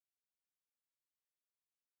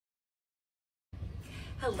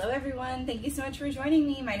Hello everyone, thank you so much for joining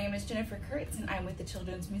me. My name is Jennifer Kurtz and I'm with the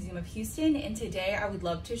Children's Museum of Houston, and today I would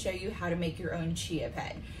love to show you how to make your own Chia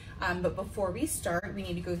pet. But before we start, we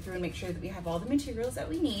need to go through and make sure that we have all the materials that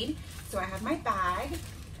we need. So I have my bag,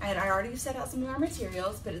 and I already set out some of our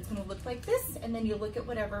materials, but it's gonna look like this, and then you look at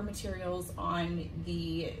whatever materials on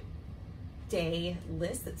the day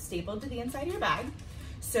list that's stapled to the inside of your bag.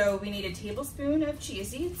 So we need a tablespoon of chia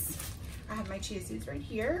seeds. I have my chia seeds right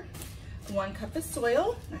here. 1 cup of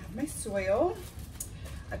soil, I have my soil,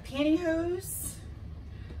 a pantyhose,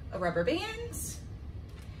 a rubber band,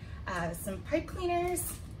 some pipe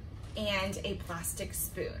cleaners, and a plastic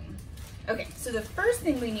spoon. Okay, so the first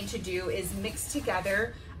thing we need to do is mix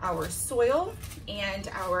together our soil and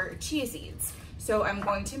our chia seeds. So I'm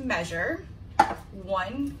going to measure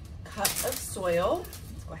 1 cup of soil.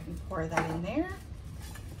 Let's go ahead and pour that in there.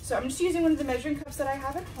 So I'm just using one of the measuring cups that I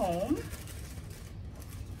have at home.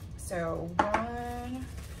 So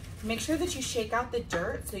make sure that you shake out the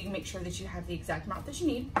dirt so you make sure that you have the exact amount that you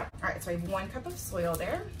need. All right, so I have 1 cup of soil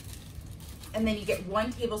there. And then you get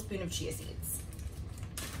 1 tablespoon of chia seeds.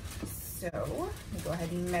 So let me go ahead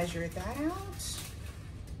and measure that out.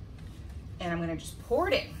 And I'm gonna just pour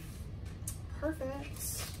it in.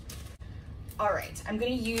 Perfect. All right, I'm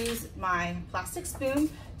gonna use my plastic spoon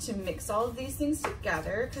to mix all of these things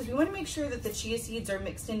together because we wanna make sure that the chia seeds are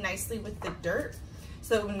mixed in nicely with the dirt,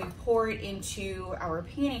 so that when we pour it into our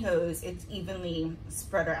pantyhose, it's evenly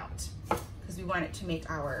spread out, because we want it to make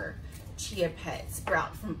our chia pet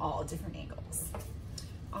sprout from all different angles.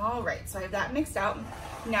 All right, so I have that mixed out.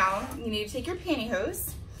 Now you need to take your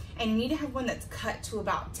pantyhose, and you need to have one that's cut to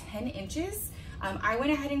about 10 inches. I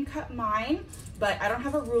went ahead and cut mine, but I don't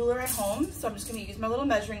have a ruler at home, so I'm just gonna use my little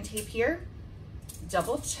measuring tape here.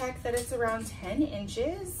 Double check that it's around 10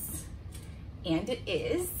 inches, and it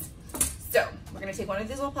is. So we're gonna take one of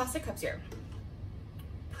these little plastic cups here,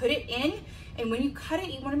 put it in, and when you cut it,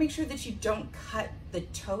 you wanna make sure that you don't cut the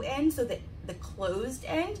toe end, so that the closed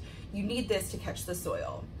end, you need this to catch the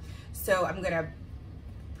soil. So I'm gonna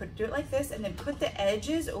do it like this, and then put the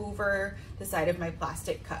edges over the side of my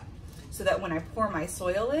plastic cup, so that when I pour my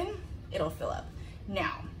soil in, it'll fill up.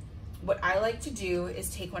 Now, what I like to do is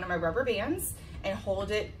take one of my rubber bands and hold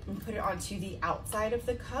it and put it onto the outside of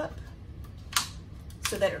the cup,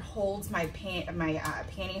 so that it holds my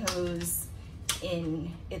pantyhose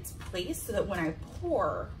in its place, so that when I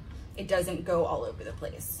pour, it doesn't go all over the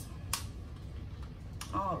place.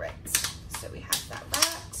 All right, so we have that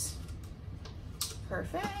wrapped.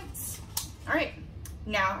 Perfect. All right,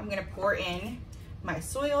 now I'm gonna pour in my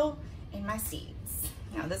soil and my seeds.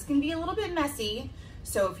 Now this can be a little bit messy,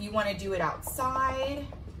 so if you wanna do it outside,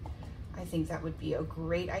 I think that would be a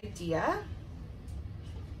great idea.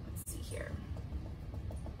 Let's see here.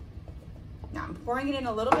 Now I'm pouring it in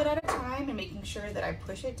a little bit at a time and making sure that I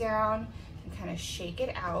push it down and kind of shake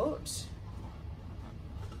it out.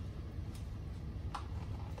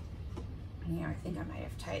 Yeah, I think I might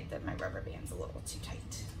have tied my rubber bands a little too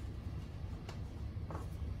tight.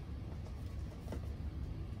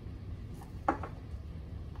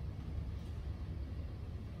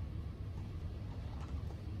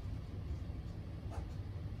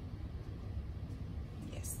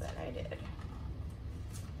 Yes, that I did.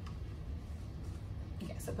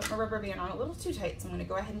 So I put my rubber band on a little too tight, so I'm gonna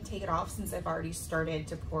go ahead and take it off since I've already started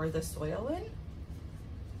to pour the soil in. And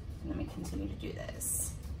let me continue to do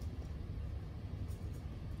this.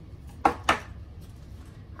 All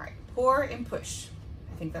right, pour and push.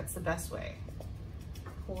 I think that's the best way.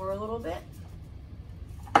 Pour a little bit,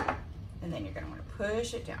 and then you're gonna wanna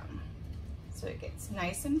push it down so it gets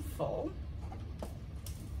nice and full.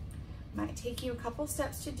 Might take you a couple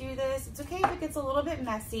steps to do this. It's okay if it gets a little bit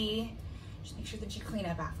messy. Just make sure that you clean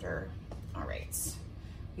up after. All right,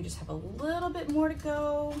 we just have a little bit more to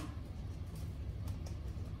go.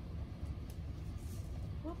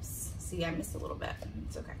 Whoops, see, I missed a little bit.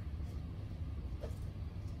 It's okay.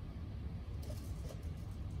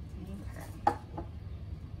 Okay.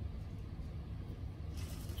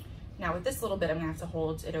 Now with this little bit, I'm gonna have to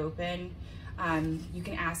hold it open. You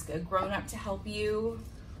can ask a grown-up to help you,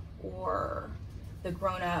 or the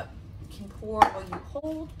grown-up can pour while you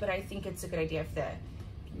hold, but I think it's a good idea if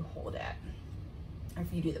you hold it, or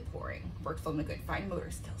if you do the pouring. Works on the good fine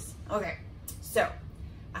motor skills. Okay, so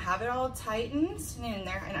I have it all tightened in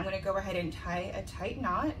there, and I'm gonna go ahead and tie a tight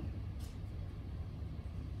knot.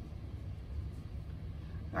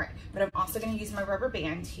 All right, but I'm also gonna use my rubber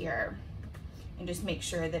band here and just make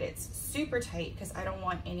sure that it's super tight, because I don't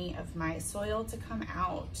want any of my soil to come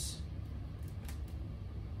out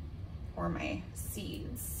or my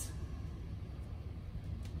seeds.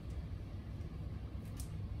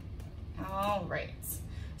 All right,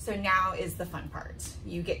 So now is the fun part.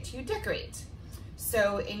 You get to decorate.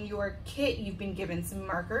 So in your kit, you've been given some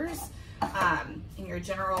markers. In your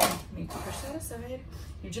general, let me push that aside.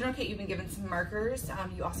 Your general kit, you've been given some markers.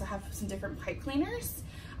 You also have some different pipe cleaners.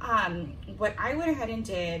 What I went ahead and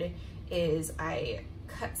did is I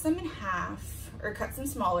cut some in half, or cut some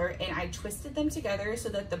smaller, and I twisted them together so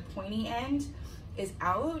that the pointy end is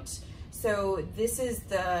out. So this is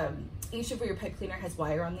each of your pipe cleaner has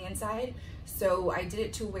wire on the inside. So I did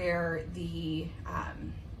it to where the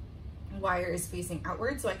wire is facing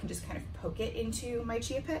outward, so I can just kind of poke it into my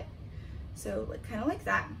Chia Pet. So like, kind of like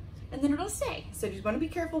that, and then it'll stay. So you just want to be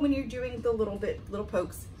careful when you're doing the little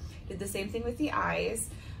pokes. Did the same thing with the eyes,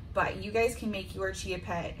 but you guys can make your Chia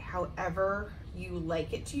Pet however you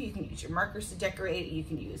like it to. You can use your markers to decorate, you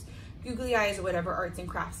can use googly eyes or whatever arts and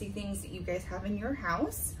craftsy things that you guys have in your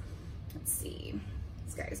house. Let's see,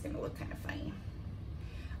 this guy is gonna look kind of funny.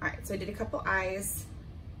 All right, so I did a couple eyes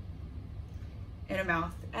and a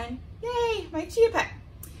mouth, and yay, my Chia Pet.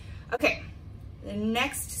 Okay, the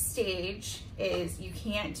next stage is you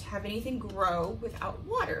can't have anything grow without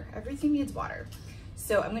water. Everything needs water.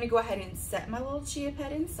 So I'm gonna go ahead and set my little Chia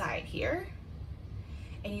Pet inside here.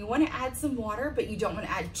 And you wanna add some water, but you don't wanna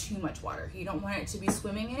add too much water. You don't want it to be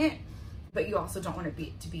swimming in it, but you also don't want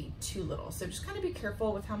it to be too little. So just kind of be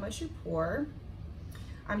careful with how much you pour.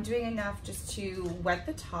 I'm doing enough just to wet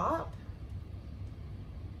the top,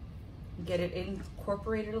 get it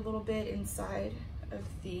incorporated a little bit inside of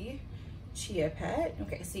the Chia Pet.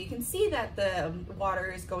 Okay, so you can see that the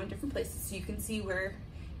water is going different places, so you can see where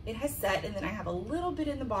it has set, and then I have a little bit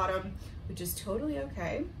in the bottom, which is totally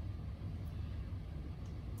okay.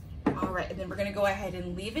 All right, and then we're gonna go ahead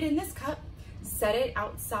and leave it in this cup, set it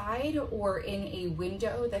outside or in a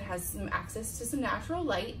window that has some access to some natural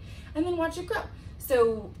light, and then watch it grow.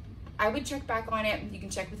 So I would check back on it. You can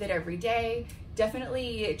check with it every day.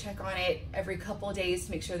 Definitely check on it every couple of days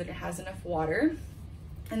to make sure that it has enough water.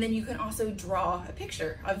 And then you can also draw a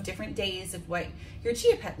picture of different days of what your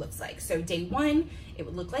Chia Pet looks like. So day 1, it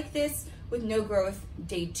would look like this with no growth.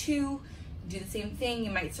 Day 2, do the same thing.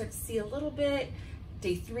 You might start to see a little bit.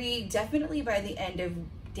 Day 3, definitely by the end of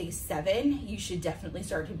day 7, you should definitely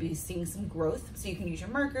start to be seeing some growth. So you can use your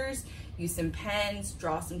markers, use some pens,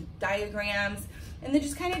 draw some diagrams, and then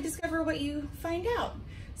just kind of discover what you find out.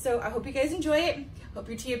 So I hope you guys enjoy it. Hope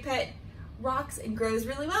your Chia Pet rocks and grows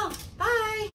really well. Bye.